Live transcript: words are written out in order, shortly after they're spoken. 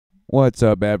What's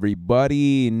up,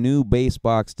 everybody? New bass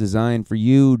box design for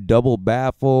you. Double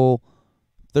baffle,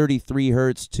 33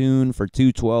 hertz tune for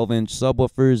two 12-inch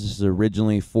subwoofers. This is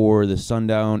originally for the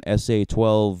Sundown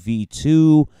SA12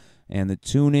 V2, and the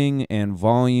tuning and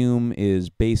volume is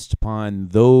based upon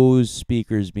those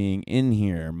speakers being in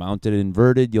here. Mounted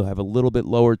inverted, you'll have a little bit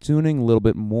lower tuning, a little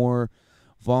bit more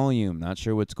volume. Not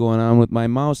sure what's going on with my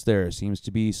mouse there. Seems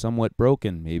to be somewhat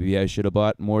broken. Maybe I should have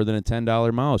bought more than a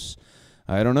 $10 mouse.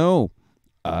 I don't know.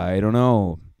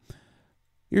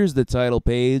 Here's the title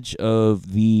page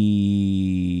of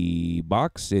the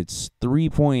box. It's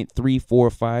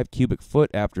 3.345 cubic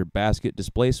foot after basket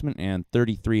displacement and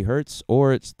 33 hertz,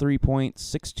 or it's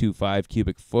 3.625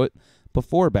 cubic foot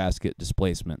before basket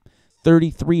displacement.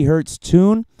 33 hertz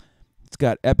tune. It's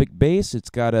got epic bass.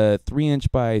 It's got a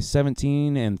 3-inch by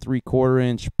 17 and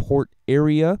 3/4-inch port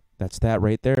area. That's that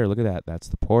right there. Look at that. That's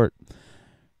the port.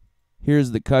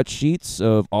 Here's the cut sheets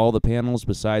of all the panels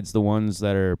besides the ones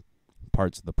that are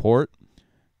parts of the port.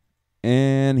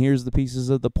 And here's the pieces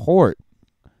of the port.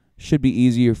 Should be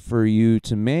easier for you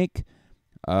to make.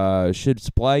 Should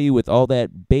supply you with all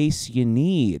that bass you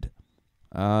need.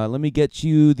 Let me get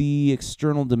you the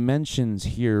external dimensions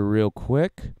here real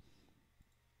quick.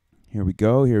 Here we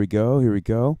go.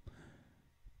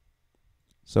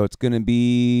 So it's going to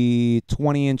be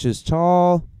 20 inches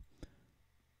tall,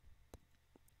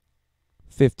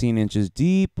 15 inches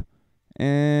deep,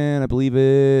 and I believe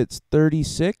it's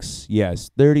 36. Yes,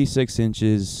 36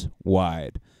 inches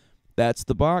wide. That's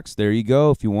the box. There you go.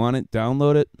 If you want it,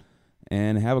 download it,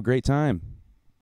 and have a great time.